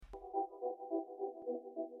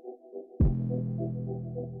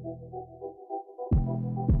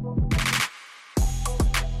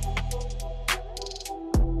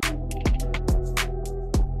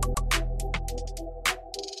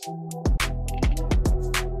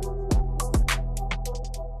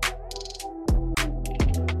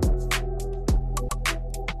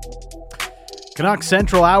Canucks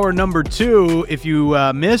Central Hour number 2. If you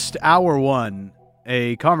missed Hour 1,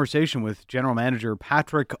 a conversation with General Manager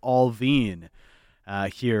Patrik Allvin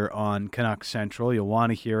here on Canucks Central. You'll want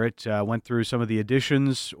to hear it. Went through some of the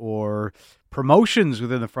additions or promotions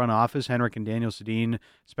within the front office. Henrik and Daniel Sedin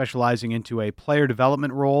specializing into a player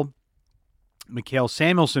development role. Mikael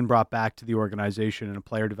Samuelsson brought back to the organization in a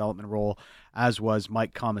player development role, as was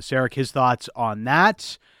Mike Komisarek. His thoughts on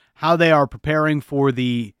that, how they are preparing for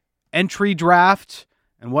the entry draft,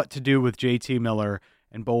 and what to do with JT Miller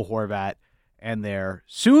and Bo Horvat and their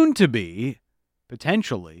soon-to-be,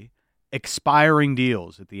 potentially, expiring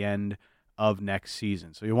deals at the end of next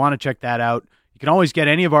season. So you want to check that out. You can always get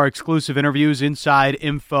any of our exclusive interviews, inside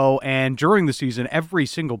info, and during the season, every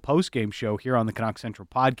single post-game show here on the Canucks Central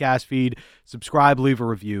podcast feed. Subscribe, leave a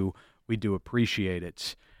review. We do appreciate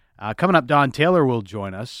it. Coming up, Don Taylor will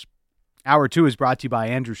join us. Hour 2 is brought to you by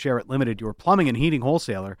Andrew Sherritt Limited, your plumbing and heating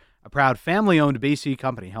wholesaler, a proud family-owned BC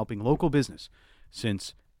company helping local business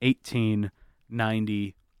since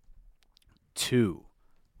 1892.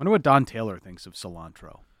 Wonder what Don Taylor thinks of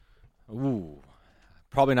cilantro. Ooh,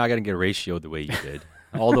 probably not going to get ratioed the way you did.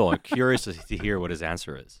 Although I'm curious to hear what his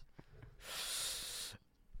answer is.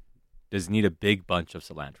 Does he need a big bunch of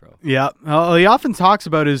cilantro? Yeah, well, he often talks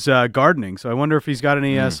about his gardening, so I wonder if he's got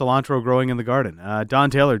any cilantro growing in the garden.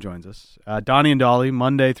 Don Taylor joins us. Donnie and Dolly,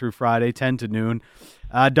 Monday through Friday, 10 to noon.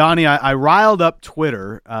 Donnie, I riled up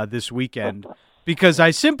Twitter this weekend because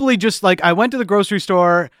I simply just, I went to the grocery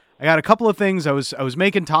store, I got a couple of things, I was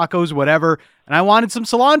making tacos, whatever, and I wanted some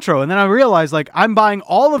cilantro, and then I realized, I'm buying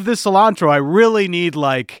all of this cilantro, I really need,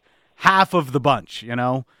 half of the bunch, you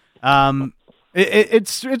know?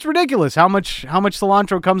 It's ridiculous how much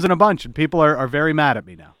cilantro comes in a bunch, and people are very mad at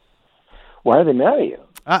me now. Why are they mad at you?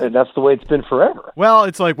 That's the way it's been forever. Well,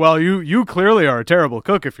 it's you clearly are a terrible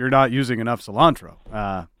cook if you're not using enough cilantro.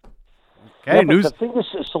 Okay, The thing is,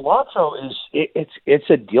 cilantro it's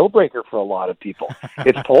a deal breaker for a lot of people.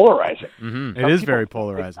 It's polarizing. Mm-hmm. It is very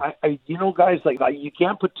polarizing. Guys, you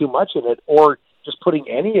can't put too much in it, or just putting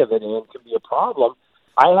any of it in can be a problem.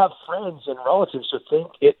 I have friends and relatives who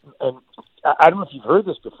think it, and I don't know if you've heard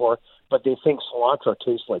this before, but they think cilantro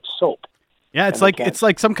tastes like soap. Yeah, it's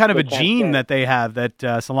like some kind of a gene that they have that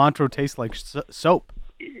cilantro tastes like soap.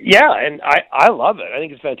 Yeah, and I love it. I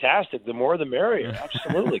think it's fantastic. The more the merrier.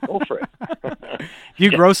 Absolutely, go for it. Do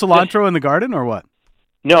you grow cilantro in the garden or what?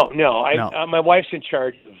 No. My wife's in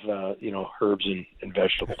charge of herbs and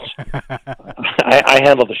vegetables. I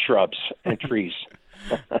handle the shrubs and trees.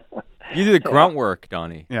 You do the grunt work,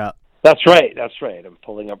 Donnie. Yeah. That's right. I'm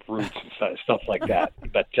pulling up roots and stuff like that.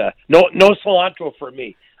 But no cilantro for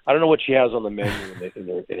me. I don't know what she has on the menu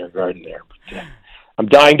in her garden there. But I'm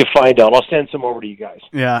dying to find out. I'll send some over to you guys.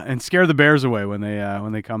 Yeah, and scare the bears away when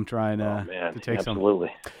they come trying to take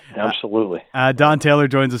absolutely. some. Absolutely. Don Taylor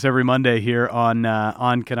joins us every Monday here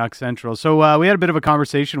on Canucks Central. So we had a bit of a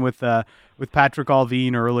conversation with Patrik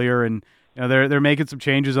Allvin earlier, and they're making some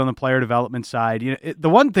changes on the player development side. The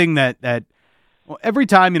one thing that every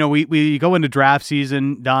time we go into draft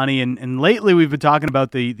season, Donnie, and lately we've been talking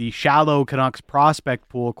about the shallow Canucks prospect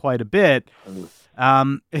pool quite a bit.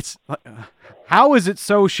 It's how is it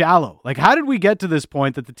so shallow? How did we get to this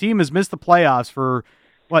point that the team has missed the playoffs for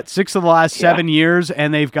 6 of the last 7 years,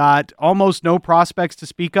 and they've got almost no prospects to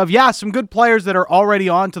speak of? Yeah, some good players that are already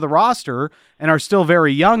onto the roster and are still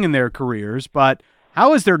very young in their careers, but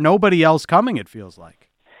how is there nobody else coming, it feels like?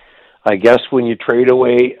 I guess when you trade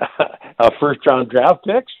away first-round draft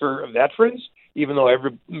picks for veterans, even though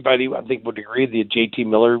everybody, I think, would agree the JT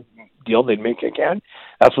Miller deal they'd make again,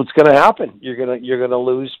 that's what's going to happen. You're gonna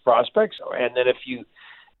lose prospects, and then if you,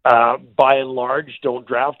 by and large, don't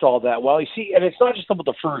draft all that well, you see, and it's not just about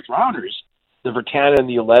the first-rounders, the Virtanen and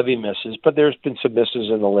the Levy misses, but there's been some misses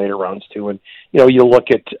in the later rounds too. And you look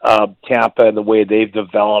at Tampa and the way they've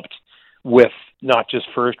developed with not just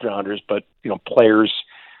first-rounders, but players.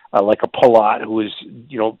 Like a Palat who was,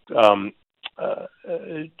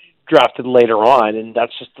 drafted later on, and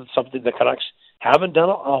that's just something the Canucks haven't done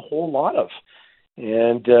a whole lot of.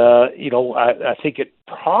 And I think it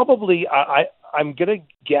probably. I'm gonna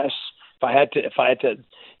guess if I had to,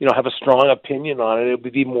 have a strong opinion on it, it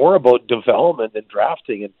would be more about development than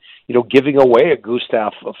drafting, and giving away a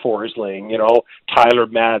Gustav Forsling, Tyler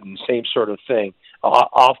Madden, same sort of thing.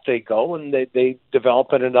 Off they go, and they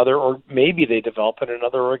develop in another, or maybe they develop in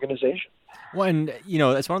another organization. Well, and,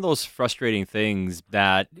 it's one of those frustrating things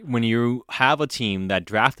that when you have a team that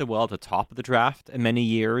drafted well at the top of the draft in many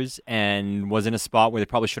years and was in a spot where they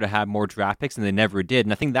probably should have had more draft picks and they never did.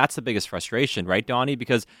 And I think that's the biggest frustration, right, Donnie?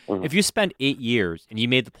 Because if you spent 8 years and you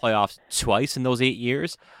made the playoffs twice in those 8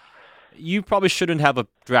 years, you probably shouldn't have a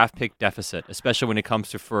draft pick deficit, especially when it comes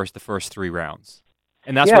to the first 3 rounds.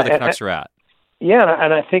 And that's where the Canucks are at. Yeah,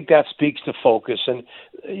 and I think that speaks to focus. And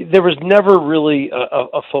there was never really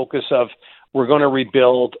a focus of we're going to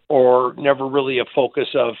rebuild, or never really a focus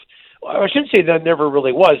of, I shouldn't say that never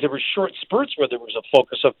really was. There were short spurts where there was a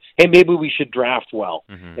focus of, hey, maybe we should draft well,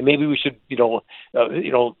 and maybe we should,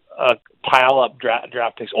 pile up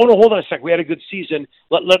draft picks. Oh no, hold on a second. We had a good season.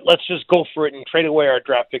 Let's just go for it and trade away our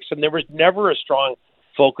draft picks. And there was never a strong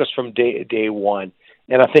focus from day one.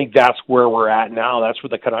 And I think that's where we're at now. That's where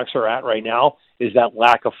the Canucks are at right now. Is that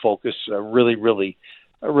lack of focus really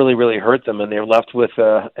hurt them, and they're left with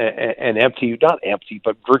an empty, not empty,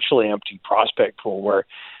 but virtually empty prospect pool where,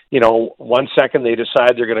 1 second they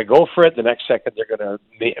decide they're going to go for it, the next second they're going to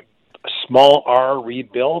make a small R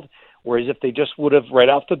rebuild, whereas if they just would have right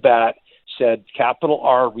off the bat said capital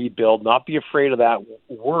R rebuild, not be afraid of that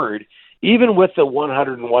word, even with the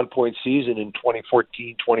 101-point season in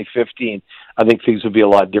 2014, 2015, I think things would be a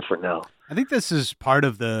lot different now. I think this is part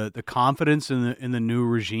of the confidence in the new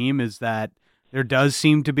regime, is that there does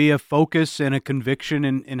seem to be a focus and a conviction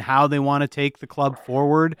in how they want to take the club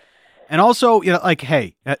forward. And also,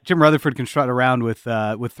 hey, Jim Rutherford can strut around with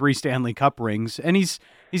 3 Stanley Cup rings, and he's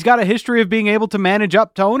got a history of being able to manage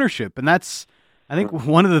up to ownership, and that's, I think,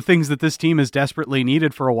 one of the things that this team has desperately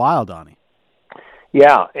needed for a while, Donnie.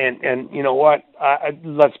 Yeah, and you know what?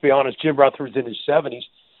 Let's be honest, Jim Rutherford's in his 70s.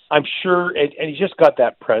 I'm sure, and he's just got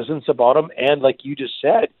that presence about him, and like you just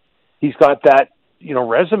said, he's got that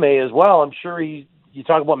resume as well. I'm sure you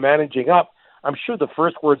talk about managing up. I'm sure the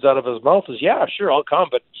first words out of his mouth is, "Yeah, sure, I'll come,"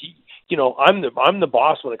 but I'm the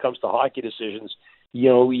boss when it comes to hockey decisions.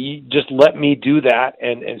 You just let me do that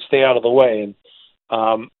and stay out of the way.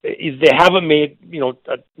 And they haven't made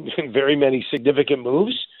very many significant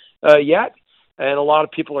moves yet. And a lot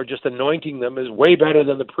of people are just anointing them as way better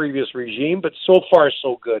than the previous regime. But so far,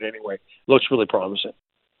 so good anyway. Looks really promising.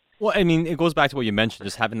 Well, I mean, it goes back to what you mentioned,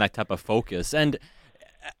 just having that type of focus. And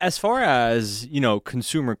as far as,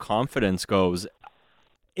 consumer confidence goes,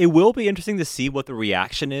 it will be interesting to see what the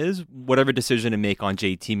reaction is, whatever decision to make on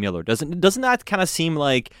JT Miller. Doesn't that kind of seem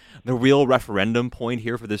like the real referendum point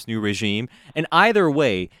here for this new regime? And either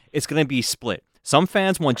way, it's going to be split. Some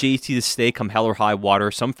fans want JT to stay come hell or high water.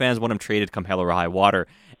 Some fans want him traded come hell or high water.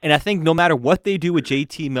 And I think no matter what they do with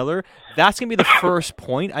JT Miller, that's going to be the first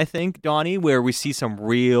point, I think, Donnie, where we see some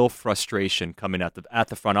real frustration coming at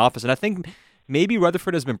the front office. And I think maybe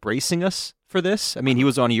Rutherford has been bracing us for this. I mean, he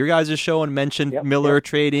was on your guys' show and mentioned Miller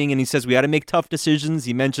trading, and he says we got to make tough decisions.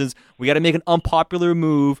 He mentions we got to make an unpopular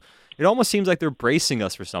move. It almost seems like they're bracing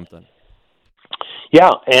us for something. Yeah,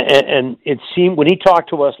 and it seemed when he talked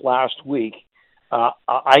to us last week,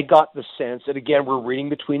 I got the sense that, again, we're reading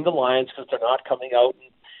between the lines because they're not coming out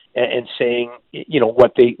and saying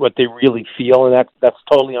what they really feel, and that's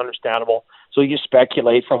totally understandable. So you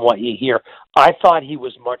speculate from what you hear. I thought he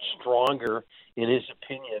was much stronger in his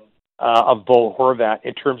opinion of Bo Horvat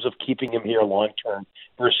in terms of keeping him here long term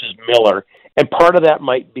versus Miller, and part of that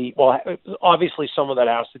might be, well, obviously some of that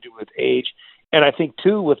has to do with age, and I think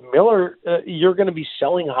too with Miller, you're going to be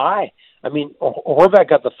selling high. I mean, Horvat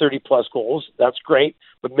got the 30-plus goals. That's great.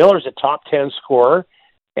 But Miller's a top 10 scorer,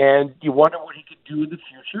 and you wonder what he could do in the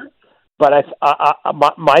future. But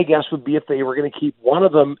my guess would be if they were going to keep one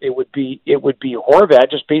of them, it would be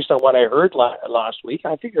Horvat, just based on what I heard last week.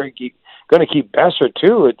 I think they're going to keep Besser,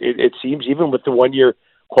 too, it seems, even with the one-year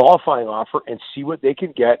qualifying offer, and see what they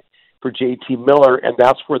can get for JT Miller. And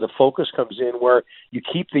that's where the focus comes in, where you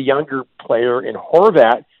keep the younger player in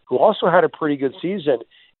Horvat, who also had a pretty good season,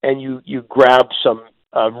 and you grab some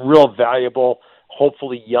real valuable,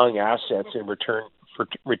 hopefully young assets in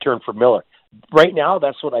return for Miller. Right now,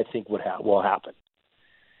 that's what I think will happen.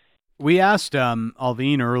 We asked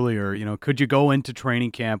Alvin earlier, could you go into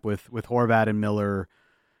training camp with Horvat and Miller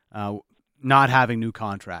not having new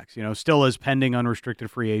contracts, still as pending unrestricted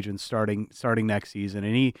free agents starting next season?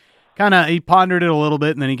 And he pondered it a little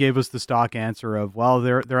bit, and then he gave us the stock answer of, well,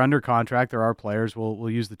 they're under contract. There are players. We'll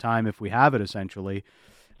use the time if we have it, essentially.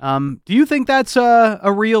 Do you think that's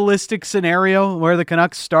a realistic scenario where the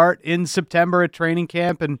Canucks start in September at training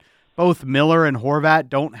camp and both Miller and Horvat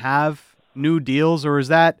don't have new deals, or is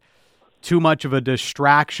that too much of a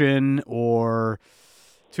distraction or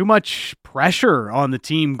too much pressure on the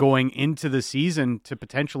team going into the season to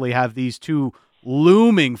potentially have these two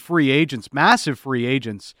looming free agents, massive free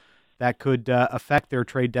agents, that could affect their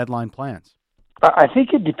trade deadline plans? I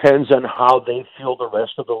think it depends on how they feel the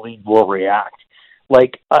rest of the league will react.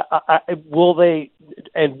 Like, will they,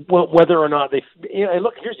 and whether or not they,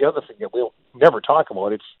 look, here's the other thing that we'll never talk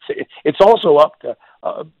about. It's also up to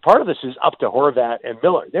part of this is up to Horvat and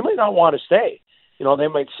Miller. They might not want to stay. They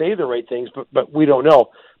might say the right things, but we don't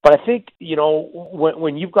know. But I think,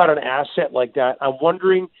 when you've got an asset like that, I'm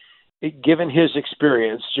wondering, given his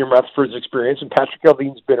experience, Jim Rutherford's experience, and Patrick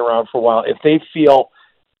Allvin's been around for a while, if they feel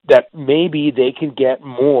that maybe they can get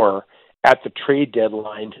more at the trade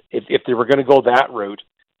deadline, if they were going to go that route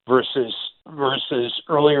versus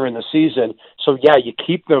earlier in the season. So yeah, you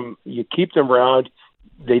keep them around.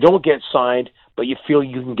 They don't get signed, but you feel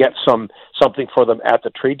you can get something for them at the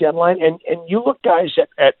trade deadline. And you look, guys,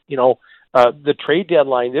 at the trade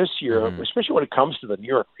deadline this year, especially when it comes to the New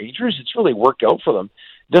York Rangers, it's really worked out for them.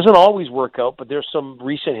 It doesn't always work out, but there's some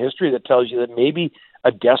recent history that tells you that maybe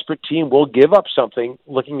a desperate team will give up something,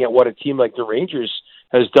 looking at what a team like the Rangers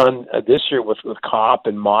has done this year with Kopp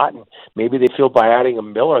and Mott, and maybe they feel by adding a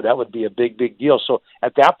Miller, that would be a big deal. So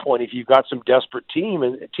at that point, if you've got some desperate teams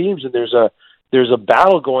and there's a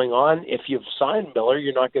battle going on, if you've signed Miller,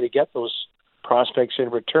 you're not going to get those prospects in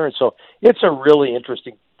return. So it's a really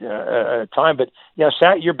interesting time. But yeah,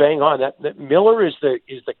 Sat, you're bang on. That Miller is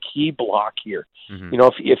the key block here. Mm-hmm.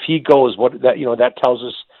 If he goes, that tells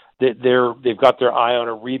us that they've got their eye on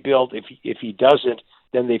a rebuild. If he doesn't,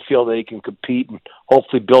 then they feel they can compete and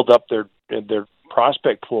hopefully build up their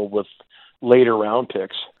prospect pool with later round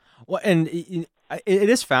picks. Well, and it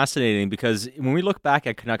is fascinating because when we look back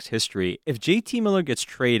at Canucks history, if JT Miller gets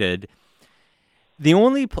traded,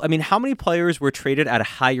 how many players were traded at a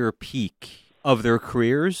higher peak of their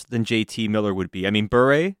careers than JT Miller would be? I mean,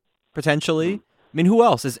 Bure, potentially. I mean, who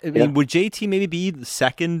else? Would JT maybe be the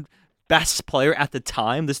second best player at the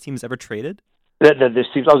time this team's ever traded? This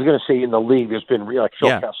team, I was going to say, in the league, there's been like Phil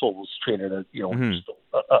Kessel was traded as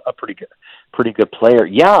a pretty good player.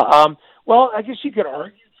 Yeah. Well, I guess you could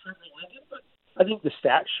argue for Linden, but I think the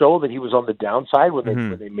stats show that he was on the downside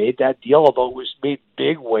when they made that deal. Although it was made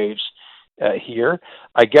big waves here,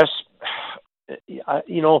 I guess.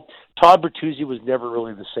 Todd Bertuzzi was never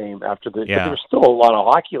really the same after the. Yeah. But there was still a lot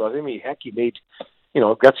of hockey left. I mean, heck, he made.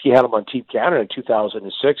 Gretzky had him on Team Canada in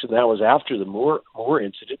 2006, and that was after the Moore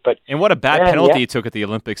incident. And what a bad penalty he took at the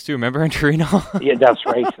Olympics too. Remember in Torino? Yeah, that's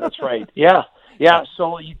right. Yeah.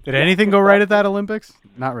 So did anything go right at that Olympics?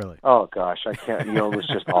 Not really. Oh gosh, I can't. It was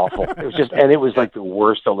just awful. It was like the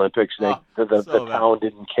worst Olympics. The town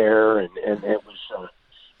didn't care, and it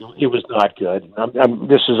was not good.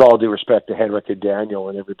 This is all due respect to Henrik and Daniel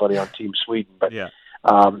and everybody on Team Sweden, but it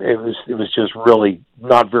was just really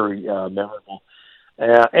not very memorable.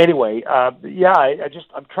 Anyway, I'm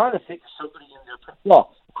trying to think of somebody in there.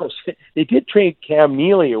 Well, of course, they did trade Cam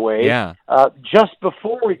Neely away just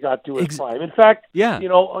before he got to his prime. In fact,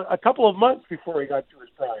 a couple of months before he got to his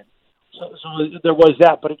prime. So there was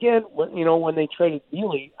that. But again, when they traded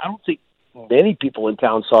Neely, I don't think many people in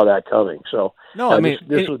town saw that coming. So no,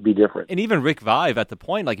 this would be different. And even Rick Vive at the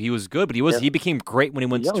point, he was good, but he became great when he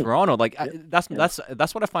went to Toronto. That's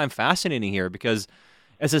what I find fascinating here because.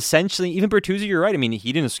 As essentially, even Bertuzzi, you're right. I mean,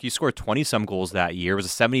 he scored 20-some goals that year. It was a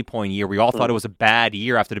 70-point year. We all thought it was a bad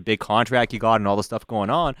year after the big contract he got and all the stuff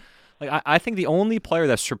going on. I think the only player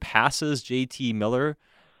that surpasses JT Miller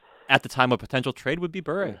at the time of potential trade would be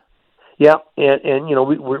Bure. Yeah, and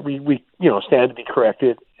we stand to be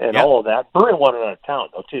corrected and all of that. Bure wanted out of town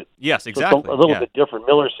though too. Yes, exactly. So it's a little bit different.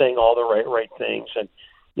 Miller's saying all the right things, and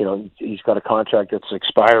he's got a contract that's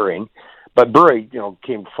expiring. But Bure,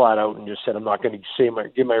 came flat out and just said, "I'm not going to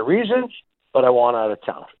give my reasons, but I want out of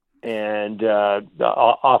town." And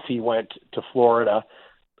off he went to Florida.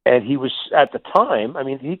 And he was at the time. I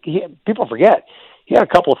mean, he people forget he had a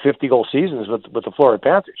couple of 50-goal seasons with the Florida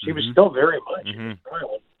Panthers. He was still very much in his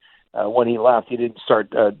prime when he left. He didn't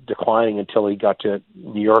start declining until he got to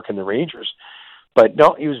New York and the Rangers. But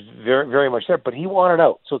no, he was very, very much there. But he wanted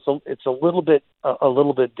out, so it's a little bit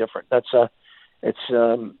different. It's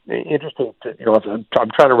interesting to, I'm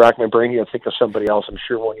trying to rack my brain here and think of somebody else. I'm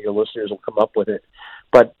sure one of your listeners will come up with it.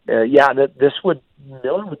 But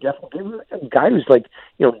Miller would definitely be a guy who's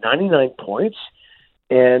 99 points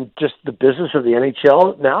and just the business of the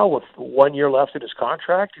NHL now with 1 year left in his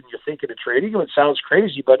contract and you're thinking of trading him. It sounds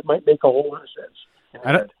crazy, but it might make a whole lot of sense.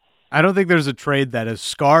 I don't think there's a trade that has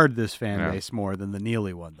scarred this fan base more than the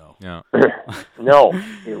Neely one, though. Yeah. No,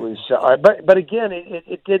 it was. But again,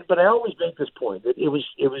 it did. But I always make this point that it was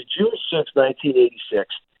June 6,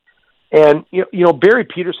 1986, and Barry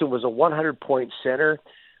Peterson was a 100-point center.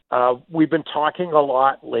 We've been talking a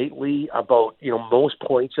lot lately about most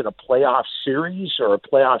points in a playoff series or a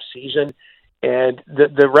playoff season, and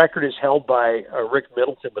the record is held by Rick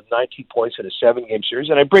Middleton with 19 points in a 7-game series.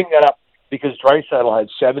 And I bring that up because Draisaitl had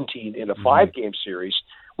 17 in a 5-game series,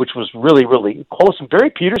 which was really, really close. And Barry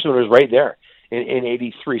Peterson was right there. in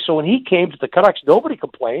 '83. So when he came to the Canucks, nobody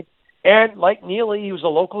complained. And like Neely, he was a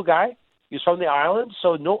local guy. He was from the island,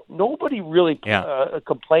 so nobody really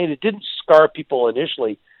complained. It didn't scar people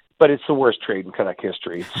initially, but it's the worst trade in Canuck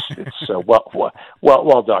history. It's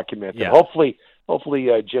well documented. Yeah. Hopefully,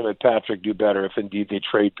 Jim and Patrick do better if indeed they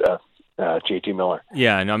trade JT Miller.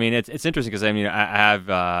 Yeah, no, I mean it's interesting because I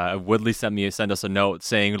have Woodley send us a note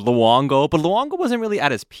saying Luongo, but Luongo wasn't really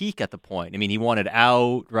at his peak at the point. I mean, he wanted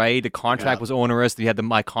out, right? The contract was onerous. He had the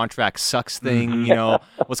 "my contract sucks" thing,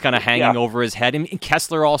 was kind of hanging over his head. And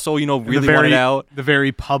Kessler also, really wanted out. The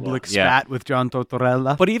very public spat with John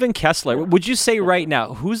Tortorella. But even Kessler, would you say right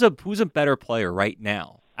now who's a better player right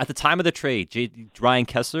now at the time of the trade? Ryan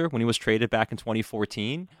Kessler when he was traded back in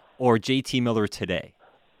 2014, or JT Miller today?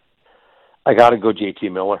 I got to go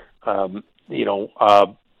JT Miller.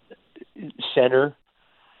 Center,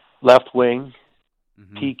 left wing,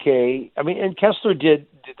 PK. I mean, and Kessler did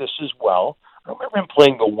this as well. I don't remember him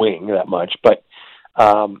playing the wing that much, but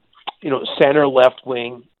center, left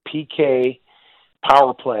wing, PK,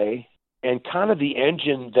 power play, and kind of the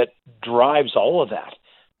engine that drives all of that,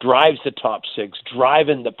 drives the top six,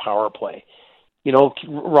 driving the power play.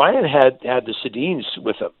 Ryan had the Sedins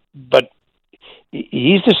with him, but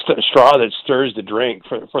he's the straw that stirs the drink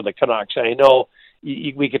for the Canucks. And I know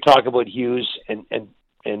we could talk about Hughes and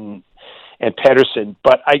Pettersson,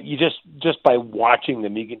 but you just by watching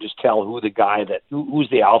them, you can just tell who's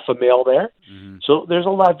the alpha male there. Mm-hmm. So there's a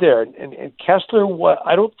lot there. And Kessler,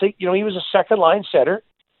 I don't think he was a second line center,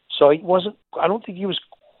 so he wasn't. I don't think he was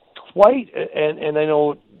quite. And I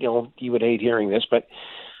know you would hate hearing this, but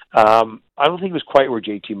I don't think he was quite where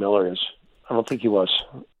JT Miller is. I don't think he was.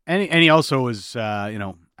 And he also was,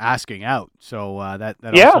 asking out, so that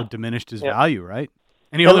also diminished his value, right?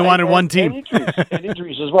 And he only wanted one team. And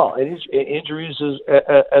injuries as well. Injuries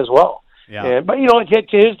as well. Yeah. But to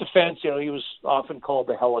his defense, he was often called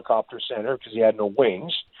the helicopter center because he had no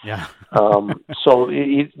wings. Yeah. So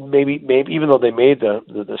maybe even though they made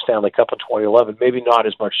the Stanley Cup in 2011, maybe not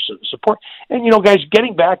as much support. And guys,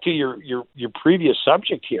 getting back to your previous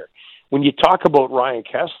subject here, when you talk about Ryan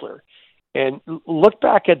Kessler. And look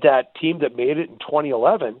back at that team that made it in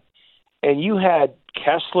 2011, and you had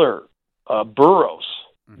Kessler, Burroughs,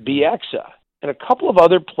 Bieksa, and a couple of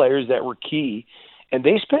other players that were key, and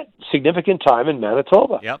they spent significant time in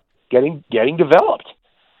Manitoba getting developed.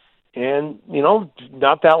 And,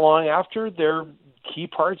 not that long after, they're key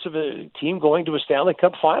parts of a team going to a Stanley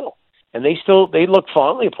Cup final. And they look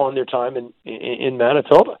fondly upon their time in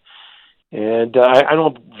Manitoba. And I know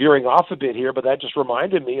I'm veering off a bit here, but that just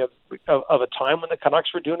reminded me of a time when the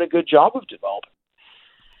Canucks were doing a good job of developing.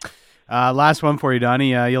 Last one for you,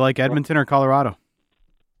 Donnie. You like Edmonton or Colorado?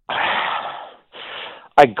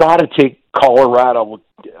 I got to take Colorado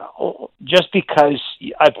just because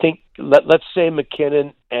I think, let's say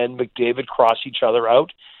McKinnon and McDavid cross each other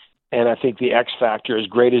out, and I think the X factor, as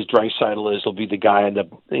great as Draisaitl is, will be the guy on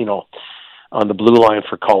the blue line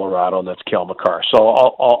for Colorado, and that's Cale Makar. So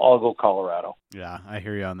I'll go Colorado. Yeah, I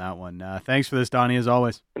hear you on that one. Thanks for this, Donnie, as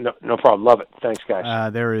always. No problem. Love it. Thanks,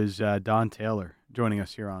 guys. There is Don Taylor joining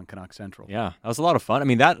us here on Canuck Central. Yeah, that was a lot of fun. I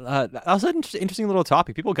mean, that was an interesting little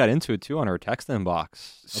topic. People got into it, too, on our text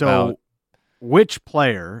inbox. So which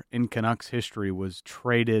player in Canucks history was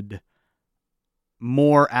traded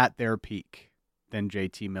more at their peak than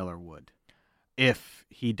JT Miller would? If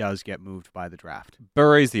he does get moved by the draft.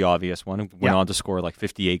 Bure's the obvious one. Went on to score like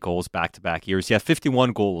 58 goals back-to-back years. He had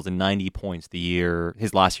 51 goals and 90 points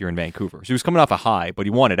his last year in Vancouver. So he was coming off a high, but he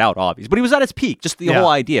wanted out, obviously. But he was at his peak, just the whole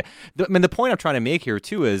idea. The point I'm trying to make here,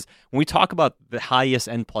 too, is when we talk about the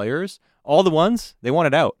highest-end players, all the ones, they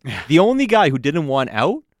wanted out. The only guy who didn't want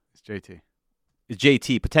out is JT. Is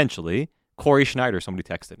JT, potentially. Corey Schneider,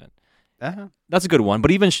 somebody texted in. Uh-huh. That's a good one.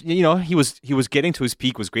 But even, he was getting to his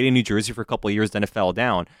peak, was great in New Jersey for a couple of years, then it fell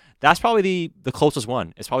down. That's probably the closest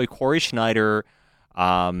one. It's probably Corey Schneider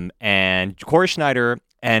and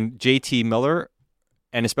JT Miller,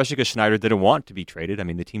 and especially because Schneider didn't want to be traded. I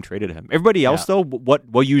mean, the team traded him. Everybody else, though,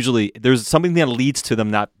 what usually, there's something that leads to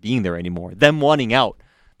them not being there anymore. Them wanting out,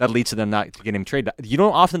 that leads to them not getting him traded. You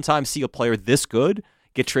don't oftentimes see a player this good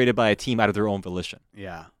get traded by a team out of their own volition.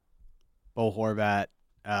 Yeah. Bo Horvat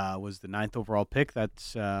was the 9th overall pick.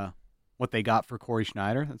 That's what they got for Corey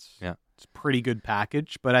Schneider. It's a pretty good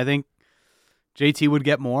package, but I think JT would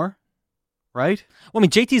get more, right? Well,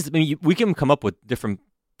 we can come up with different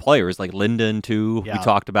players like Linden too. We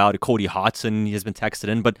talked about Cody Hodgson. He has been texted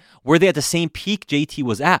in, but were they at the same peak JT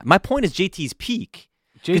was at? My point is JT's peak.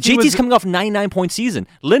 JT's coming off a 99-point season.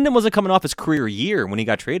 Linden wasn't coming off his career year when he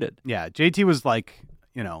got traded. Yeah, JT was like,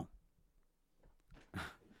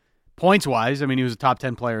 Points-wise, I mean, he was a top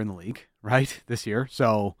 10 player in the league, right, this year.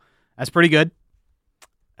 So that's pretty good.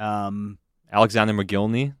 Alexander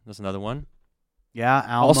McGillney, that's another one. Yeah,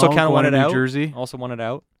 Almo, also kind of wanted New out. Jersey. Also wanted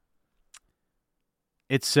out.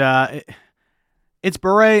 It's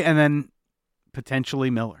Bure and then potentially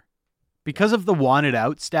Miller. Because of the wanted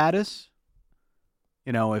out status,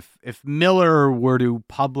 if Miller were to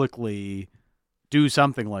publicly do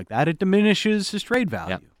something like that, it diminishes his trade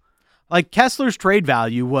value. Yeah. Like Kessler's trade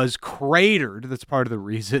value was cratered. That's part of the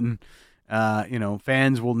reason,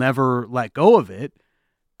 fans will never let go of it.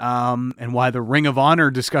 And why the Ring of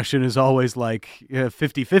Honor discussion is always like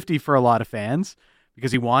 50-50 for a lot of fans,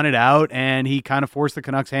 because he wanted out and he kind of forced the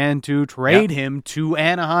Canucks' hand to trade him to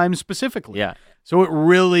Anaheim specifically. Yeah. So it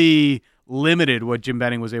really limited what Jim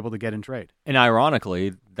Benning was able to get in trade. And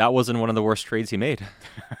ironically, that wasn't one of the worst trades he made.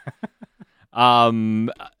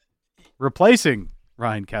 Replacing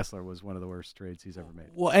Ryan Kessler was one of the worst trades he's ever made.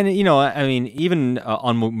 Well, and I mean, even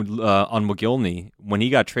on McGillney, when he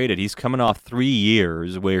got traded, he's coming off 3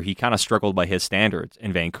 years where he kind of struggled by his standards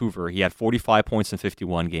in Vancouver. He had 45 points in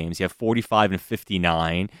 51 games. He had 45 in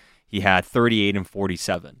 59. He had 38 and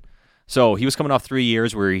 47. So he was coming off 3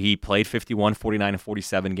 years where he played 51, 49, and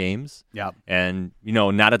 47 games. Yeah, and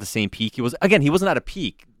not at the same peak. He wasn't at a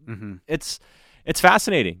peak. Mm-hmm. It's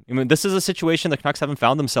fascinating. I mean, this is a situation the Canucks haven't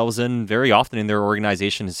found themselves in very often in their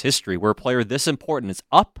organization's history, where a player this important is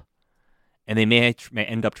up, and they may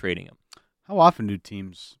end up trading him. How often do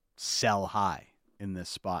teams sell high in this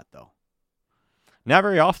spot, though? Not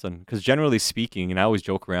very often, because generally speaking, and I always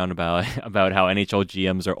joke around about how NHL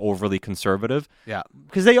GMs are overly conservative. Yeah,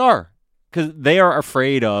 because they are. Because they are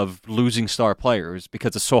afraid of losing star players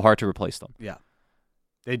because it's so hard to replace them. Yeah,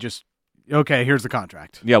 they just. Okay, here's the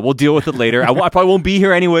contract. Yeah, we'll deal with it later. I probably won't be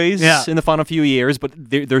here anyways in the final few years, but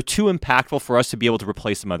they're too impactful for us to be able to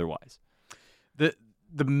replace them otherwise. The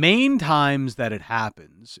main times that it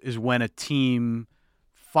happens is when a team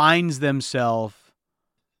finds themselves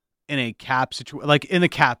in a cap situation, like in the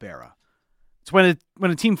cap era. It's when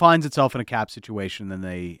a team finds itself in a cap situation, then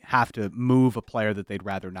they have to move a player that they'd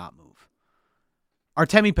rather not move.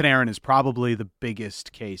 Artemi Panarin is probably the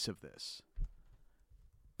biggest case of this.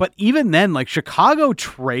 But even then, like, Chicago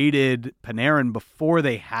traded Panarin before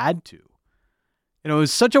they had to. It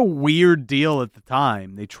was such a weird deal at the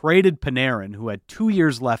time. They traded Panarin, who had 2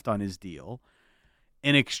 years left on his deal,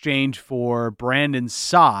 in exchange for Brandon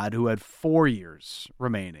Saad, who had 4 years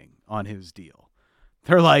remaining on his deal.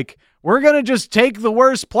 They're like, we're going to just take the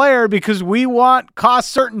worst player because we want cost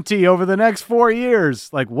certainty over the next 4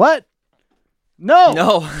 years. Like, what?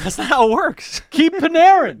 No, that's not how it works. Keep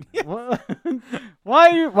Panarin.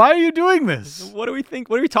 Why are you doing this? What do we think?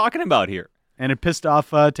 What are we talking about here? And it pissed off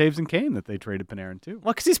Taves and Kane that they traded Panarin too.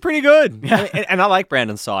 Well, because he's pretty good. Yeah. and I like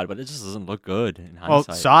Brandon Saad, but it just doesn't look good in hindsight.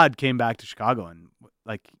 Well, Saad came back to Chicago and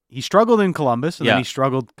he struggled in Columbus, and then he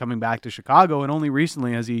struggled coming back to Chicago, and only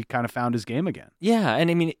recently has he kind of found his game again. Yeah, and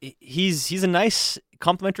I mean he's a nice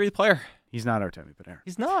complimentary player. He's not Artemi Panarin.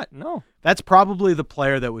 He's not. No, that's probably the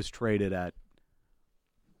player that was traded at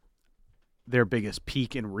their biggest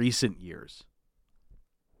peak in recent years.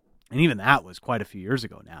 And even that was quite a few years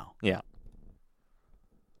ago now. Yeah.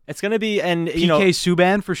 It's going to be, and PK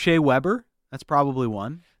Subban for Shea Weber. That's probably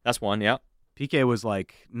one. That's one, yeah. PK was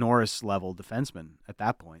like Norris-level defenseman at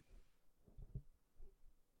that point.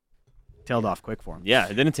 Tailed off quick for him. Yeah,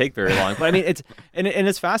 it didn't take very long. But I mean,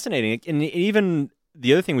 it's fascinating. And even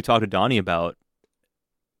the other thing we talked to Donnie about,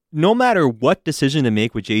 no matter what decision to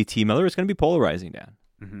make with JT Miller, it's going to be polarizing, Dan.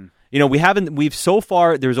 Mm-hmm. We've so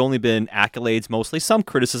far, there's only been accolades mostly, some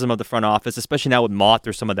criticism of the front office, especially now with Mott,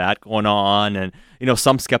 there's some of that going on, and,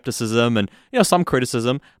 some skepticism and, some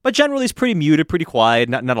criticism, but generally it's pretty muted, pretty quiet,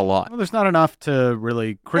 not a lot. Well, there's not enough to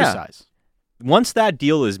really criticize. Yeah. Once that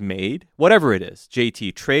deal is made, whatever it is,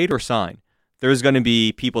 JT, trade or sign, there's going to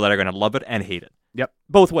be people that are going to love it and hate it. Yep.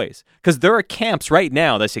 Both ways. Because there are camps right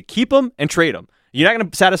now that say keep them and trade them. You're not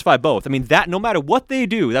going to satisfy both. I mean, that no matter what they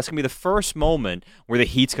do, that's going to be the first moment where the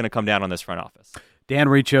heat's going to come down on this front office. Dan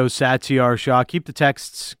Riccio, Satyar Shah. Keep the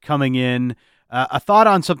texts coming in. A thought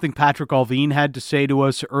on something Patrick Allvin had to say to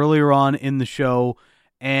us earlier on in the show,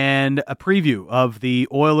 and a preview of the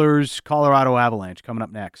Oilers-Colorado Avalanche coming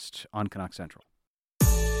up next on Canuck Central.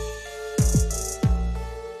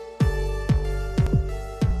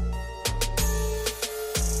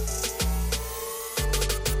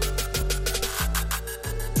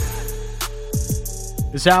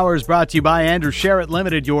 This hour is brought to you by Andrew Sherritt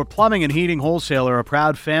Limited, your plumbing and heating wholesaler, a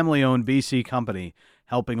proud family-owned BC company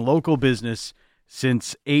helping local business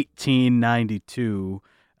since 1892.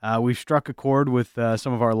 We've struck a chord with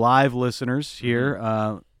some of our live listeners here,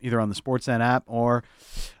 either on the Sportsnet app or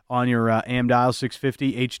on your AM dial,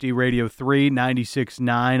 650, HD Radio 3,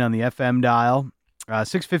 96.9 on the FM dial,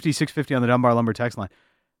 650, 650 on the Dunbar Lumber text line.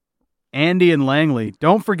 Andy and Langley.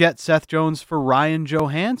 Don't forget Seth Jones for Ryan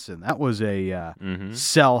Johansson. That was a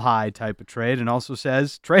sell high type of trade. And also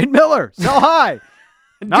says, trade Miller, sell high.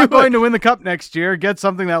 Not going to win the cup next year. Get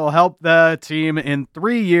something that will help the team in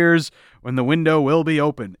 3 years when the window will be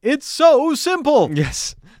open. It's so simple.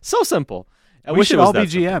 Yes, so simple. We should all be GMs.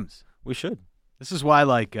 Simple. We should. This is why,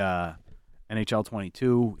 like, NHL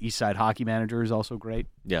 22, Eastside Hockey Manager is also great.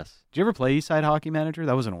 Yes. Did you ever play Eastside Hockey Manager?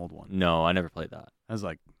 That was an old one. No, I never played that. That was,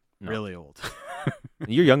 like, really old.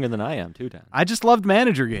 You're younger than I am, too, Dan. I just loved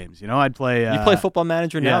manager games. You know, I'd play... you play Football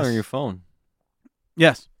Manager now yes. on your phone?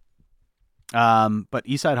 Yes. But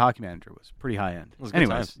Eastside Hockey Manager was pretty high end.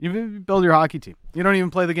 Anyways, you build your hockey team. You don't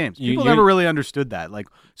even play the games. People never really understood that. Like,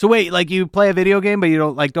 so wait, like you play a video game, but you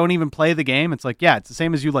don't even play the game. It's like, yeah, it's the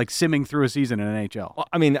same as you like simming through a season in NHL. Well,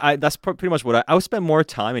 I mean, that's pretty much what I would spend more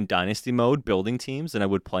time in dynasty mode building teams than I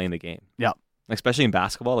would playing the game. Yeah. Especially in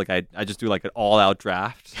basketball, like I just do like an all-out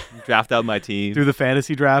draft out my team. Do the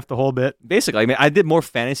fantasy draft, the whole bit. Basically, I mean, I did more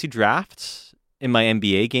fantasy drafts in my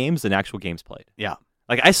NBA games than actual games played. Yeah.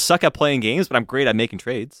 Like, I suck at playing games, but I'm great at making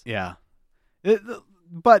trades. Yeah.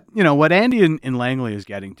 But, you know, what Andy and Langley is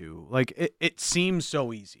getting to, like, it seems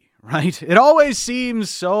so easy, right? It always seems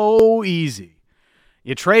so easy.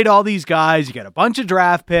 You trade all these guys, you get a bunch of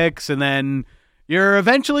draft picks, and then you're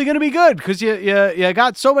eventually going to be good because you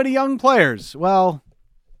got so many young players. Well,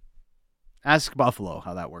 ask Buffalo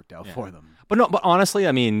how that worked out for them. But honestly,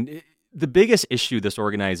 I mean, the biggest issue this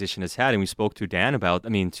organization has had, and we spoke to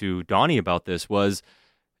to Donnie about this, was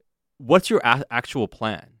what's your actual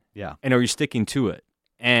plan? Yeah. And are you sticking to it?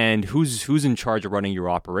 And who's in charge of running your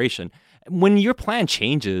operation? When your plan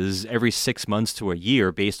changes every 6 months to a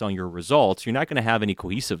year based on your results, you're not going to have any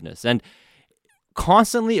cohesiveness. And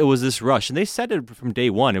constantly it was this rush. And they said it from day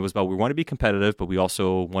one. It was about, we want to be competitive, but we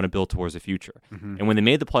also want to build towards the future. Mm-hmm. And when they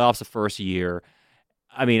made the playoffs the first year,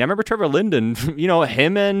 I mean, I remember Trevor Linden, you know,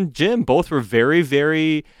 him and Jim both were very,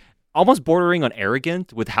 very almost bordering on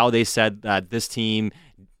arrogant with how they said that this team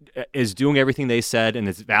is doing everything they said and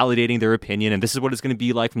it's validating their opinion and this is what it's going to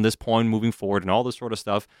be like from this point moving forward and all this sort of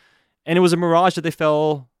stuff. And it was a mirage that they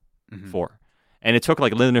fell for. And it took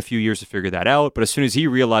like Linden a few years to figure that out. But as soon as he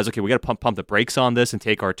realized, okay, we got to pump the brakes on this and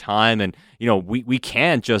take our time. And, you know, we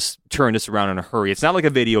can't just turn this around in a hurry. It's not like a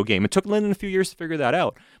video game. It took Linden a few years to figure that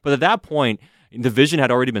out. But at that point, the vision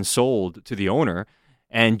had already been sold to the owner.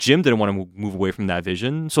 And Jim didn't want to move away from that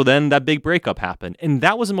vision. So then that big breakup happened. And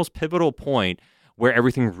that was the most pivotal point where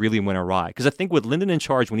everything really went awry. Because I think with Linden in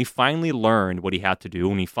charge, when he finally learned what he had to do,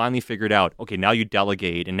 when he finally figured out, okay, now you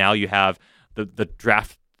delegate, and now you have the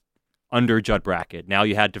draft under Judd Brackett. Now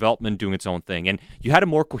you had development doing its own thing. And you had a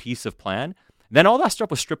more cohesive plan. Then all that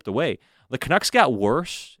stuff was stripped away. The Canucks got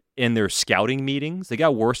worse in their scouting meetings. They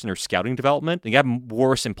got worse in their scouting development. They got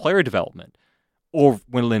worse in player development. Or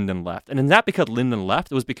when Linden left. And not because Linden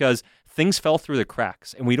left, it was because things fell through the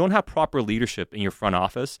cracks. And we don't have proper leadership in your front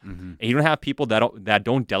office, and you don't have people that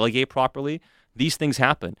don't delegate properly, these things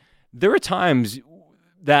happen. There are times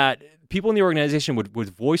that people in the organization would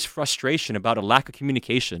voice frustration about a lack of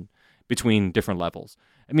communication between different levels.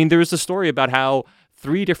 I mean, there was a story about how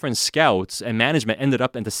 3 different scouts and management ended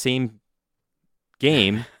up in the same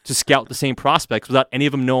game to scout the same prospects without any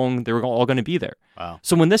of them knowing they were all going to be there. Wow.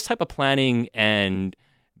 So when this type of planning and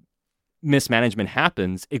mismanagement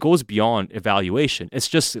happens, it goes beyond evaluation. It's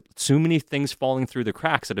just so many things falling through the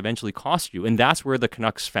cracks that eventually cost you. And that's where the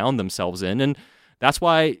Canucks found themselves in. And that's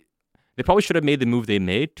why they probably should have made the move they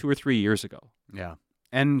made 2 or 3 years ago. Yeah.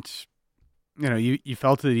 And, you know, you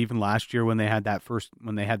felt it even last year when they had that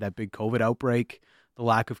big COVID outbreak, the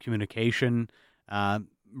lack of communication,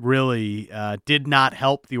 really did not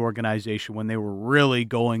help the organization when they were really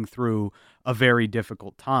going through a very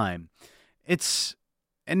difficult time.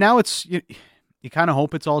 Now you kind of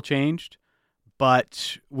hope it's all changed,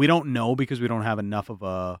 but we don't know because we don't have enough of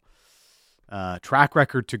a track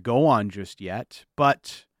record to go on just yet.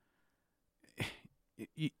 But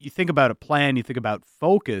you think about a plan, you think about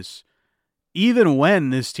focus, even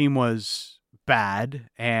when this team was bad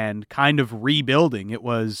and kind of rebuilding, it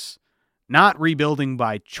was not rebuilding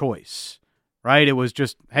by choice, right? It was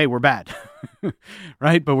just, hey, we're bad,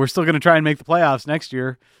 right? But we're still going to try and make the playoffs next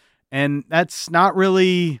year. And that's not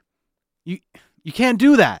really, you can't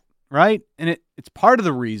do that, right? And it's part of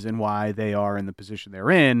the reason why they are in the position they're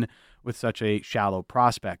in with such a shallow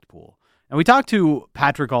prospect pool. And we talked to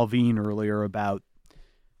Patrick Allvin earlier about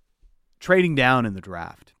trading down in the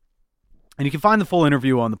draft. And you can find the full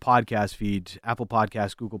interview on the podcast feed, Apple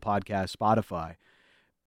Podcasts, Google Podcasts, Spotify.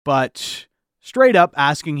 But straight up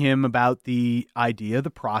asking him about the idea, the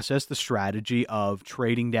process, the strategy of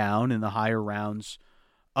trading down in the higher rounds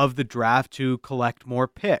of the draft to collect more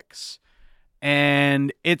picks.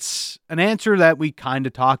 And it's an answer that we kind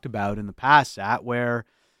of talked about in the past, where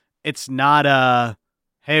it's not a,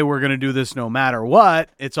 hey, we're going to do this no matter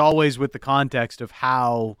what. It's always with the context of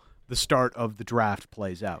how the start of the draft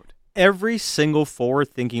plays out. Every single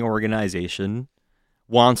forward-thinking organization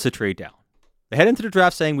wants to trade down. They head into the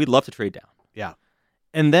draft saying, we'd love to trade down. Yeah.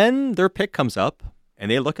 And then their pick comes up,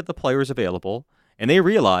 and they look at the players available, and they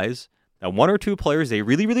realize that one or two players they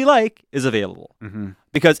really, really like is available. Mm-hmm.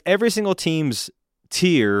 Because every single team's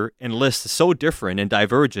tier and list is so different and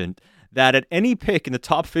divergent that at any pick in the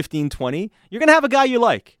top 15, 20, you're going to have a guy you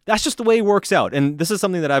like. That's just the way it works out. And this is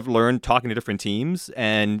something that I've learned talking to different teams,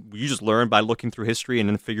 and you just learn by looking through history and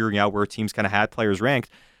then figuring out where teams kind of had players ranked.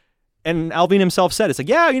 And Allvin himself said, it's like,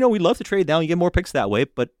 yeah, we'd love to trade down. You get more picks that way,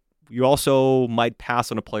 but you also might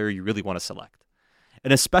pass on a player you really want to select.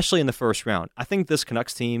 And especially in the first round. I think this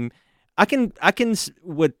Canucks team, I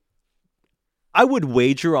would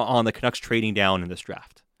wager on the Canucks trading down in this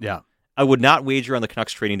draft. Yeah. I would not wager on the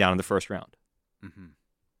Canucks trading down in the first round. Mm-hmm.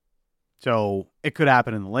 So it could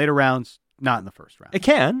happen in the later rounds, not in the first round. It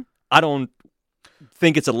can. I don't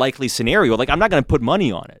think it's a likely scenario. Like, I'm not going to put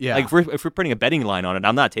money on it. Yeah. Like, if we're putting a betting line on it,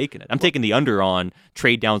 I'm not taking it. I'm taking the under on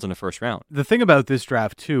trade downs in the first round. The thing about this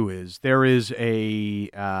draft, too, is there is a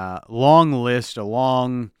long list, a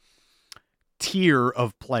long tier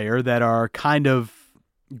of player that are kind of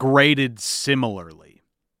graded similarly,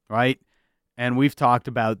 right? And we've talked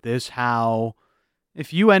about this, how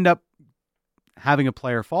if you end up having a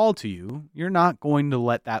player fall to you, you're not going to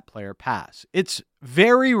let that player pass. It's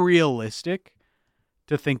very realistic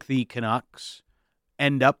to think the Canucks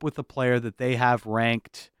end up with a player that they have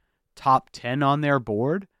ranked top 10 on their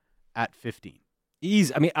board at 15.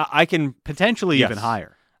 Easy. I mean, I can potentially even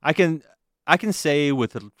higher. I can say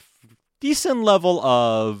with a decent level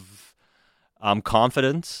of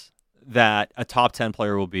confidence that a top 10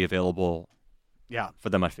 player will be available. Yeah, for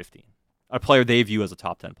them at 15, a player they view as a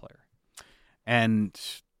top 10 player. And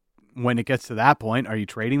when it gets to that point, are you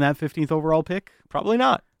trading that 15th overall pick? Probably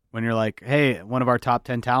not. When you're like, hey, one of our top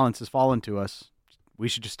 10 talents has fallen to us, we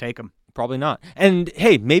should just take him. Probably not. And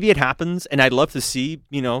hey, maybe it happens, and I'd love to see,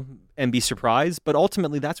 and be surprised, but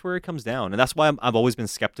ultimately that's where it comes down. And that's why I've always been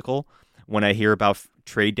skeptical when I hear about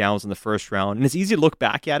trade downs in the first round. And it's easy to look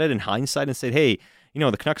back at it in hindsight and say, hey,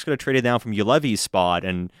 the Canucks could have traded down from Ulevi's spot,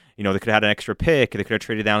 and, they could have had an extra pick, and they could have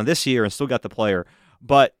traded down this year and still got the player.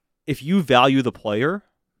 But if you value the player,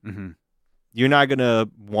 you're not going to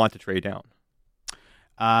want to trade down.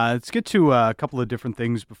 Let's get to a couple of different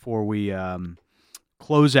things before we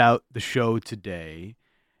close out the show today.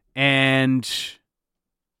 And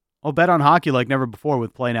I'll bet on hockey like never before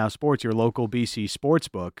with Play Now Sports, your local BC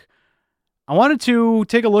sportsbook. I wanted to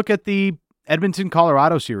take a look at the Edmonton,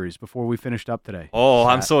 Colorado series before we finished up today. Oh,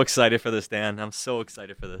 I'm so excited for this, Dan. I'm so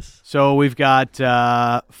excited for this. So we've got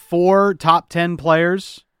 4 top 10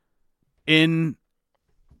 players in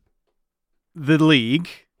the league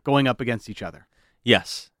going up against each other.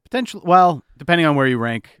 Yes. Potentially, well, depending on where you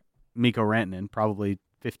rank Mikko Rantanen, probably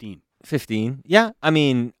 15. 15. Yeah. I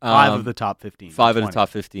mean, 5 of the top 15. 5 of the top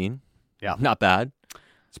 15. Yeah. Not bad.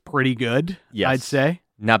 It's pretty good, yes. I'd say.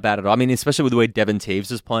 Not bad at all. I mean, especially with the way Devin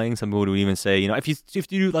Taves is playing, some people would even say, if you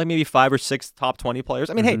do like maybe 5 or 6 top 20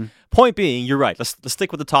 players. I mean, hey, point being, you're right. Let's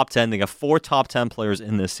stick with the top 10. They got 4 top 10 players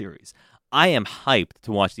in this series. I am hyped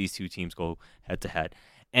to watch these two teams go head to head,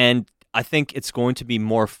 and I think it's going to be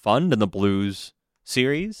more fun than the Blues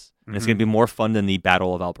series, and it's going to be more fun than the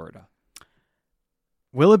Battle of Alberta.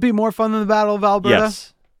 Will it be more fun than the Battle of Alberta?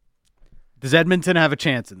 Yes. Does Edmonton have a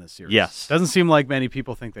chance in this series? Yes. Doesn't seem like many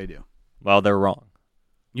people think they do. Well, they're wrong.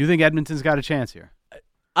 You think Edmonton's got a chance here?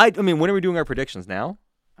 I mean, when are we doing our predictions now?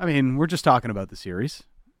 I mean, we're just talking about the series.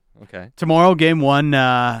 Okay. Tomorrow, game 1,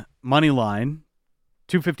 money line,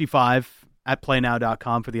 $2.55 at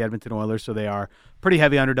playnow.com for the Edmonton Oilers. So they are pretty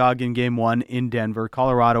heavy underdog in game 1 in Denver.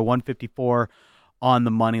 Colorado, $1.54 on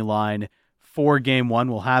the money line for game 1.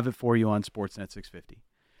 We'll have it for you on Sportsnet 650.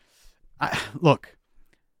 Look,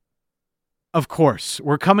 of course,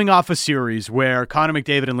 we're coming off a series where Connor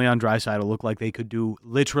McDavid and Leon Draisaitl look like they could do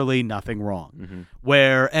literally nothing wrong,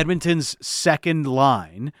 where Edmonton's second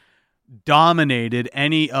line dominated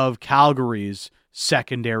any of Calgary's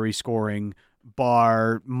secondary scoring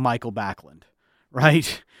bar Michael Backlund,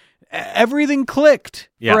 right? Everything clicked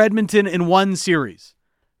for Edmonton in one series.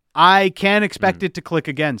 I can't expect it to click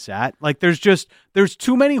again, Sat. Like, there's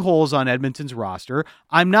too many holes on Edmonton's roster.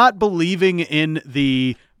 I'm not believing in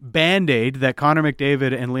the Band-Aid that Connor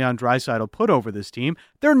McDavid and Leon Draisaitl put over this team,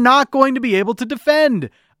 they're not going to be able to defend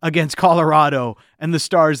against Colorado and the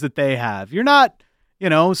stars that they have. You're not,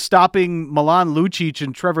 stopping Milan Lucic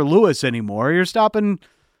and Trevor Lewis anymore. You're stopping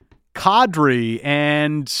Kadri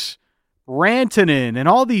and Rantanen and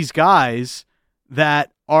all these guys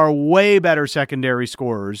that are way better secondary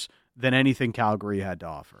scorers than anything Calgary had to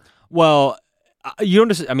offer. Well, I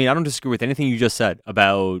don't disagree with anything you just said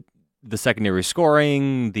about the secondary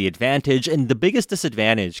scoring, the advantage, and the biggest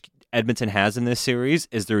disadvantage Edmonton has in this series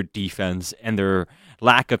is their defense and their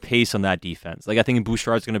lack of pace on that defense. Like, I think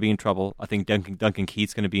Bouchard's going to be in trouble. I think Duncan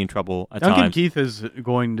Keith's going to be in trouble at times. Duncan Keith is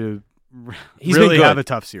going to really have a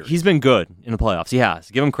tough series. He's been good in the playoffs. He has.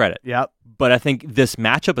 Give him credit. Yep. But I think this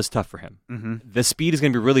matchup is tough for him. Mm-hmm. The speed is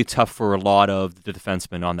going to be really tough for a lot of the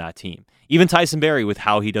defensemen on that team. Even Tyson Barrie, with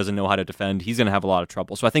how he doesn't know how to defend, he's going to have a lot of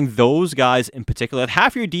trouble. So I think those guys in particular,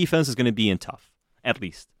 half your defense is going to be in tough, at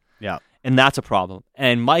least. Yeah. And that's a problem.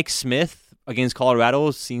 And Mike Smith against Colorado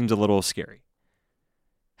seems a little scary.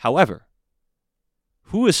 However,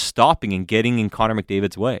 who is stopping and getting in Connor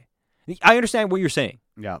McDavid's way? I understand what you're saying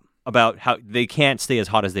about how they can't stay as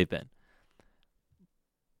hot as they've been.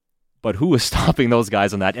 But who is stopping those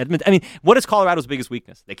guys on that? What is Colorado's biggest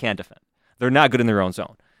weakness? They can't defend. They're not good in their own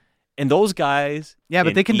zone. And those guys... Yeah,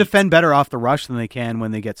 but they can defend better off the rush than they can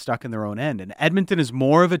when they get stuck in their own end. And Edmonton is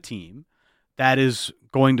more of a team that is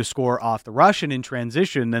going to score off the rush and in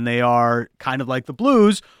transition than they are kind of like the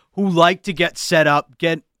Blues, who like to get set up,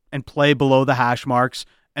 get and play below the hash marks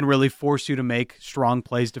and really force you to make strong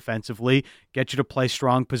plays defensively, get you to play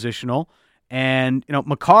strong positional. And,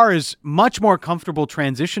 Makar is much more comfortable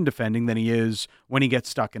transition defending than he is when he gets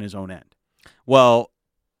stuck in his own end. Well,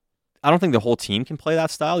 I don't think the whole team can play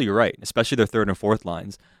that style. You're right, especially their third and fourth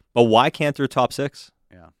lines. But why can't their top six?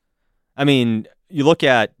 Yeah. I mean, you look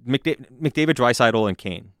at McDavid, Draisaitl, and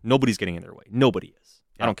Kane. Nobody's getting in their way. Nobody is.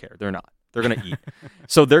 Yeah. I don't care. They're not. They're going to eat.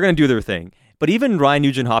 So they're going to do their thing. But even Ryan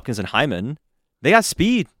Nugent-Hopkins and Hyman, they got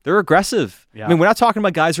speed. They're aggressive. Yeah. I mean, we're not talking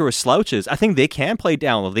about guys who are slouches. I think they can play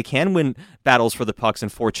down low. They can win battles for the pucks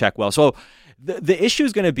and forecheck well. So the issue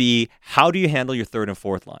is going to be, how do you handle your third and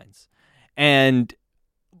fourth lines? And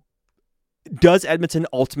does Edmonton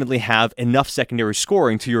ultimately have enough secondary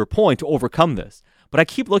scoring, to your point, to overcome this? But I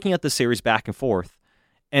keep looking at the series back and forth,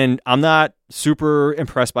 and I'm not super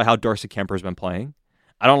impressed by how Darcy Kemper's been playing.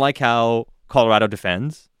 I don't like how Colorado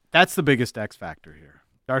defends. That's the biggest X factor here.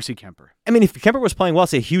 Darcy Kuemper. I mean, if Kuemper was playing well,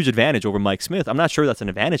 it's a huge advantage over Mike Smith. I'm not sure that's an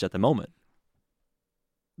advantage at the moment.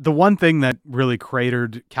 The one thing that really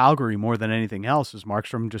cratered Calgary more than anything else is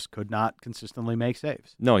Markstrom just could not consistently make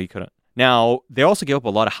saves. No, he couldn't. Now, they also give up a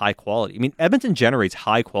lot of high quality. I mean, Edmonton generates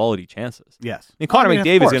high quality chances. Yes. I mean, Connor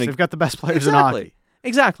McDavid is going to... They've got the best players in hockey.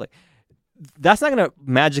 Exactly. That's not going to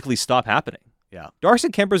magically stop happening. Yeah. Darcy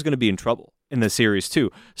Kuemper is going to be in trouble in this series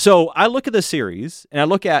too. So I look at the series and I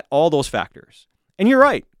look at all those factors. And you're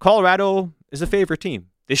right. Colorado is a favorite team.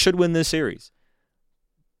 They should win this series.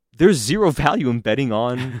 There's zero value in betting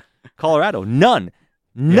on Colorado. None.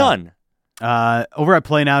 None. Yeah. Over at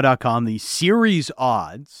playnow.com, the series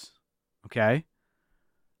odds, okay,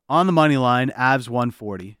 on the money line, Avs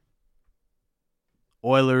 140.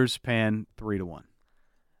 Oilers paying 3-1.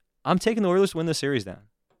 I'm taking the Oilers to win this series then.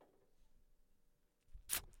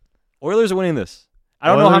 Oilers are winning this. I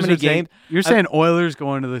don't know how many games. You're saying Oilers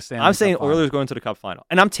going to the Stanley Cup I'm saying Oilers going to the Cup final.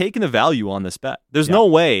 And I'm taking the value on this bet. There's no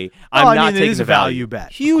way I'm not taking the value.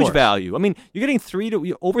 Bet. Huge value. I mean, you're getting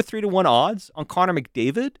over 3-1 odds on Connor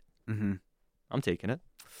McDavid. Mm-hmm. I'm taking it.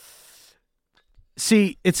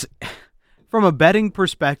 See, it's from a betting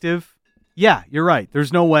perspective. Yeah, you're right.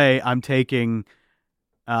 There's no way I'm taking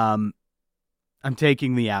the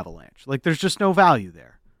Avalanche. Like, there's just no value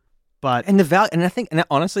there. But I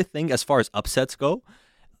honestly think, as far as upsets go,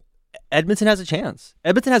 Edmonton has a chance.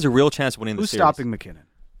 Edmonton has a real chance of winning the series. Who's stopping McKinnon?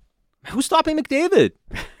 Who's stopping McDavid?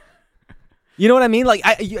 You know what I mean? Like,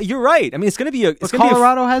 you're right. I mean, it's going to be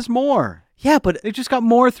Colorado has more. Yeah, but they just got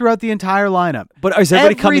more throughout the entire lineup. But is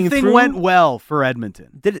everybody coming through? Everything went well for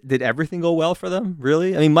Edmonton. Did everything go well for them?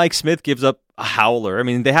 Really? I mean, Mike Smith gives up a howler. I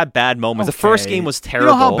mean, they had bad moments. Okay. The first game was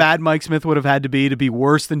terrible. You know how bad Mike Smith would have had to be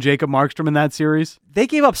worse than Jacob Markstrom in that series? They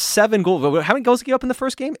gave up 7 goals. How many goals did they give up in the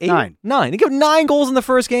first game? 8? 9. They gave up 9 goals in the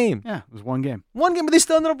first game. Yeah, it was one game. But they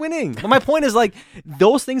still ended up winning. But my point is, like,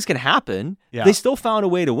 those things can happen. Yeah. They still found a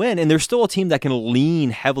way to win, and they're still a team that can lean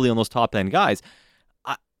heavily on those top-end guys.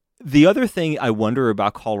 The other thing I wonder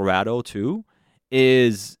about Colorado, too,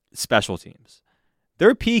 is special teams.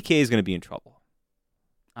 Their PK is going to be in trouble.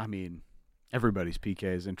 I mean, everybody's PK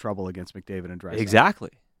is in trouble against McDavid and Draisaitl.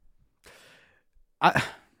 Exactly.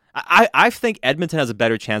 I think Edmonton has a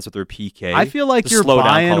better chance with their PK. I feel like to you're slow down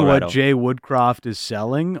buying Colorado. what Jay Woodcroft is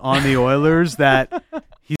selling on the Oilers, that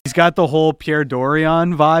he's got the whole Pierre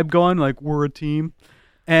Dorion vibe going, like we're a team,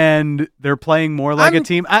 and they're playing more like a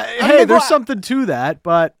team. There's something to that,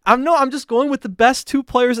 but I'm just going with the best two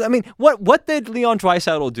players. I mean, what did Leon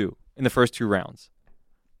Draisaitl do in the first 2 rounds?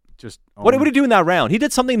 What did he do in that round? He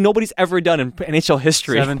did something nobody's ever done in NHL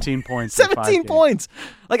history. 17 points. 17 points.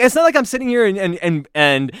 Like, it's not like I'm sitting here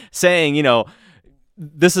and saying,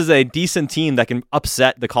 this is a decent team that can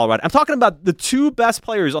upset the Colorado. I'm talking about the 2 best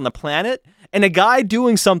players on the planet and a guy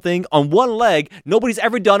doing something on one leg nobody's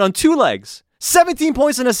ever done on 2 legs. 17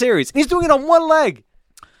 points in a series. And he's doing it on one leg.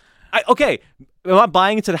 Am I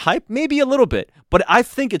buying into the hype? Maybe a little bit. But I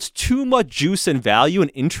think it's too much juice and value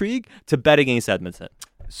and intrigue to bet against Edmonton.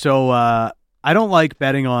 So I don't like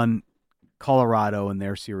betting on Colorado and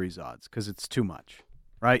their series odds because it's too much,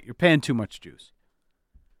 right? You're paying too much juice.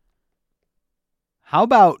 How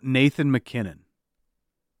about Nathan McKinnon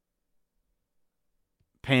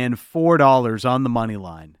paying $4 on the money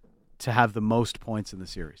line to have the most points in the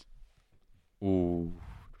series? Ooh.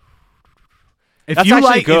 That's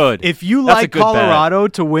actually good. If you That's a like good Colorado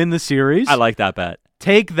to win the series, I like that bet.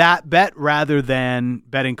 Take that bet rather than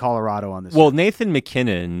betting Colorado on this. Well, Nathan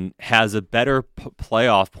McKinnon has a better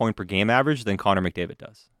playoff point per game average than Connor McDavid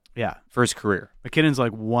does. Yeah, for his career. McKinnon's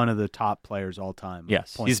like one of the top players all time.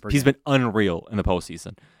 Yes, he's been unreal in the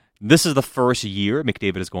postseason. This is the first year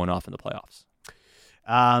McDavid is going off in the playoffs.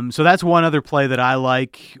 So that's one other play that I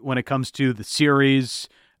like when it comes to the series.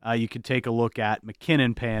 You could take a look at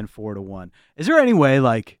McKinnon paying 4-1. Is there any way,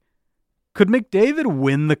 could McDavid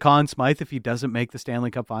win the Conn Smythe if he doesn't make the Stanley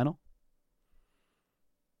Cup final?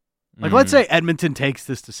 Let's say Edmonton takes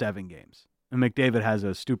this to 7 games, and McDavid has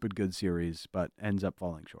a stupid good series, but ends up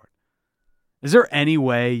falling short. Is there any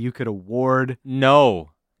way you could award? No,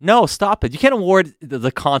 stop it. You can't award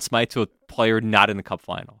the Conn Smythe to a player not in the Cup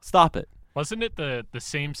final. Stop it. Wasn't it the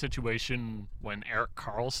same situation when Erik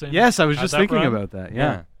Karlsson? Yes, I was just thinking about that.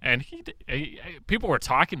 Yeah. And he people were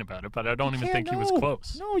talking about it, but I don't even think he was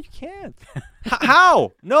close. No, you can't.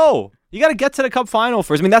 How? No, you got to get to the Cup final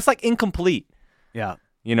first. I mean, that's incomplete. Yeah.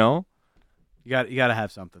 You know, you got to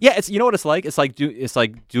have something. Yeah, it's what it's like. It's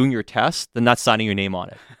like doing your test and not signing your name on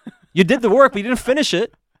it. You did the work, but you didn't finish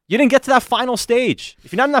it. You didn't get to that final stage.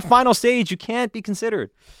 If you're not in that final stage, you can't be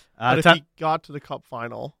considered. But if he got to the Cup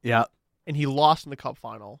final, and he lost in the Cup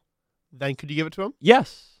final, then could you give it to him?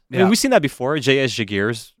 Yes. I mean, we've seen that before. J.S.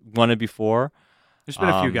 Jaguars won it before. There's been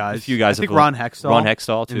a few guys. I think Ron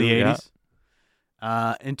Hextall too. In the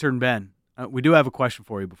 80s. Intern Ben, we do have a question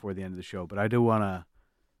for you before the end of the show, but I do want to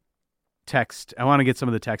text. I want to get some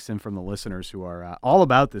of the texts in from the listeners who are all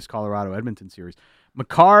about this Colorado-Edmonton series.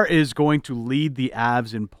 Makar is going to lead the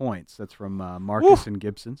Avs in points. That's from Marcus and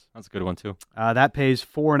Gibson's. That's a good one, too. That pays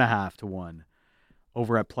 4.5-1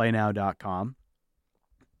 over at playnow.com.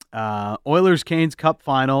 Oilers-Canes Cup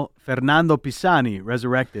Final, Fernando Pisani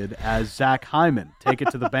resurrected as Zach Hyman. Take it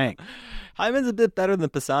to the bank. Hyman's a bit better than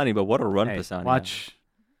Pisani, but what a run Pisani. Watch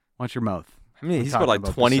your mouth. I mean, he's got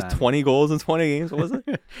 20 goals in 20 games. What was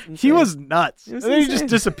it? He was nuts. He just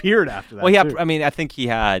disappeared after that. Well, I think he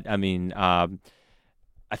had,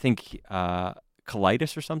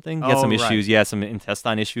 colitis or something. He had some issues. Right. He had some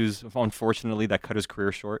intestine issues, unfortunately, that cut his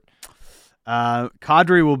career short.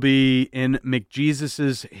 Kadri will be in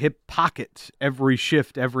McJesus's hip pocket every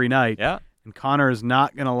shift, every night. Yeah. And Connor is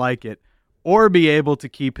not going to like it or be able to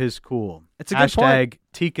keep his cool. It's a good point.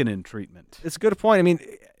 Tikkanen treatment. It's a good point. I mean,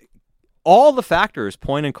 all the factors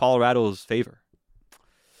point in Colorado's favor.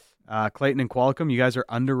 Clayton and Qualicum, you guys are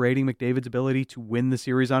underrating McDavid's ability to win the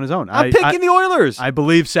series on his own. I'm picking the Oilers. I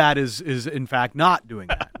believe Sad is in fact not doing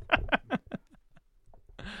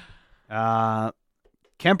that.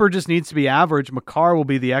 Kemper just needs to be average. Makar will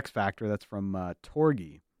be the X factor. That's from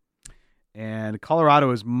Torgy. And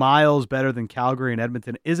Colorado is miles better than Calgary, and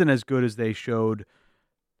Edmonton isn't as good as they showed.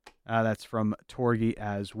 That's from Torgy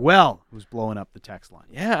as well, who's blowing up the text line.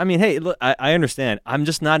 Yeah, I mean, hey, look, I understand. I'm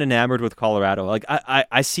just not enamored with Colorado.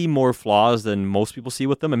 I see more flaws than most people see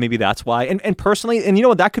with them, and maybe that's why. And personally, and you know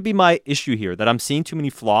what, that could be my issue here, that I'm seeing too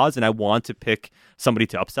many flaws, and I want to pick somebody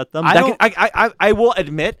to upset them. I will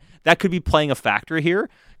admit that could be playing a factor here,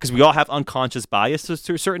 because we all have unconscious bias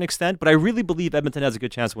to a certain extent, but I really believe Edmonton has a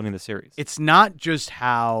good chance of winning the series. It's not just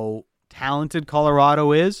how talented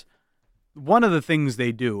Colorado is. One of the things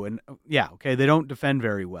they do, and they don't defend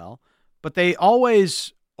very well, but they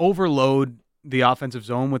always overload the offensive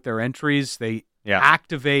zone with their entries. They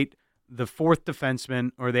activate the fourth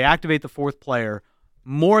defenseman, or they activate the fourth player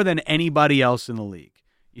more than anybody else in the league.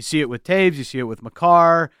 You see it with Taves, you see it with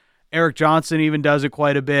Makar, Eric Johnson even does it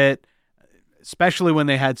quite a bit, especially when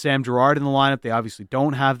they had Sam Girard in the lineup. They obviously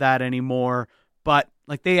don't have that anymore, but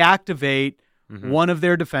like they activate one of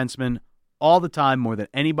their defensemen all the time more than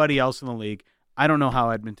anybody else in the league. I don't know how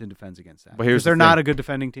Edmonton defends against that. But here's they're the not thing. a good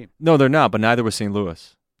defending team. No, they're not, but neither was St.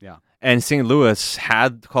 Louis. Yeah. And St. Louis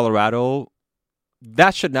had Colorado.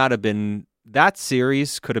 That should not have been, that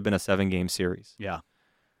series could have been a 7-game series. Yeah.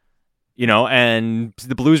 And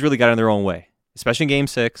the Blues really got in their own way, especially in Game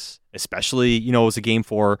 6, especially, it was a Game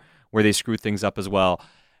 4 where they screwed things up as well.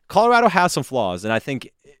 Colorado has some flaws, and I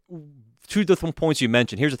think to the points you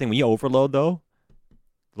mentioned, here's the thing. When you overload, though,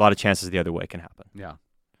 a lot of chances the other way can happen. Yeah.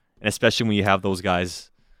 And especially when you have those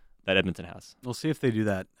guys that Edmonton has. We'll see if they do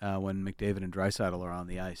that when McDavid and Draisaitl are on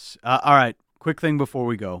the ice. All right, quick thing before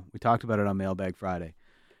we go. We talked about it on Mailbag Friday.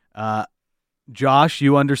 Josh,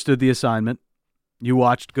 you understood the assignment. You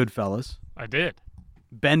watched Goodfellas. I did.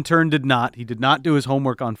 Ben Turn did not. He did not do his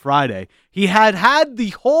homework on Friday. He had the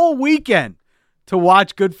whole weekend to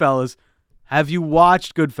watch Goodfellas. Have you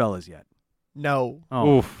watched Goodfellas yet? No.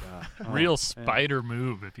 Oh, Oof. Real spider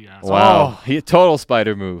move, if you ask me. Wow. Total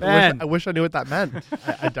spider move. Ben. I wish I knew what that meant.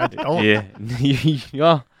 I don't. Yeah.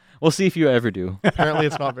 Yeah. We'll see if you ever do. Apparently,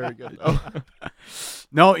 it's not very good, though.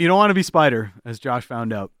 No, you don't want to be Spider, as Josh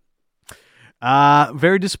found out.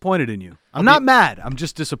 Very disappointed in you. I'm not mad. I'm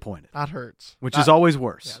just disappointed, That hurts. which is always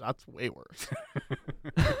worse. Yeah, that's way worse.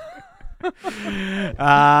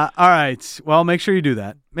 All right. Well, make sure you do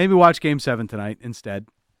that. Maybe watch Game 7 tonight instead.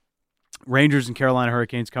 Rangers and Carolina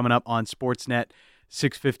Hurricanes coming up on Sportsnet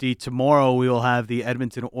 650. Tomorrow we will have the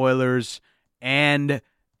Edmonton Oilers and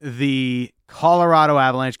the Colorado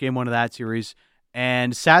Avalanche, Game 1 of that series.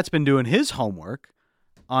 And Sat's been doing his homework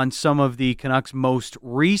on some of the Canucks' most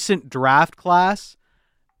recent draft class.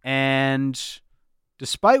 And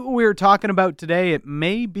despite what we were talking about today, it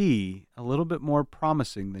may be a little bit more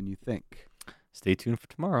promising than you think. Stay tuned for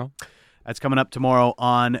tomorrow. That's coming up tomorrow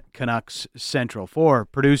on Canucks Central. For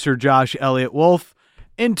producer Josh Elliott Wolf,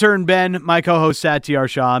 intern Ben, my co-host Sat T.R.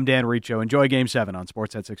 Shaw, I'm Dan Riccio. Enjoy Game 7 on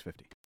Sportsnet 650.